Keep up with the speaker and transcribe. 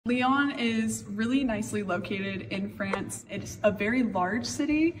Lyon is really nicely located in France. It's a very large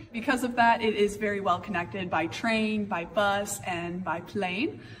city. Because of that, it is very well connected by train, by bus, and by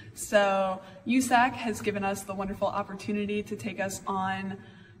plane. So USAC has given us the wonderful opportunity to take us on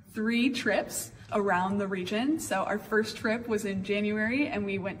 3 trips around the region. So our first trip was in January and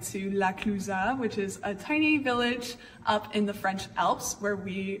we went to which is a tiny village up in the French Alps where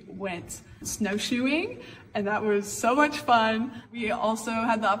we went snowshoeing, and that was so much fun. We also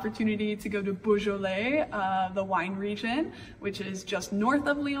had the opportunity to go to Beaujolais, the wine region, which is just north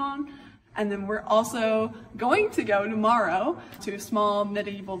of Lyon. And then we're also going to go tomorrow to a small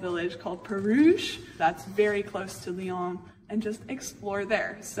medieval village called Perouge that's very close to Lyon, and just explore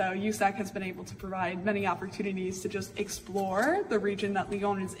there. So USAC has been able to provide many opportunities to just explore the region that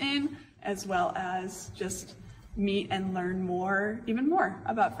Lyon is in, as well as just meet and learn more, even more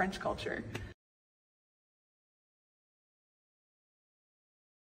about French culture.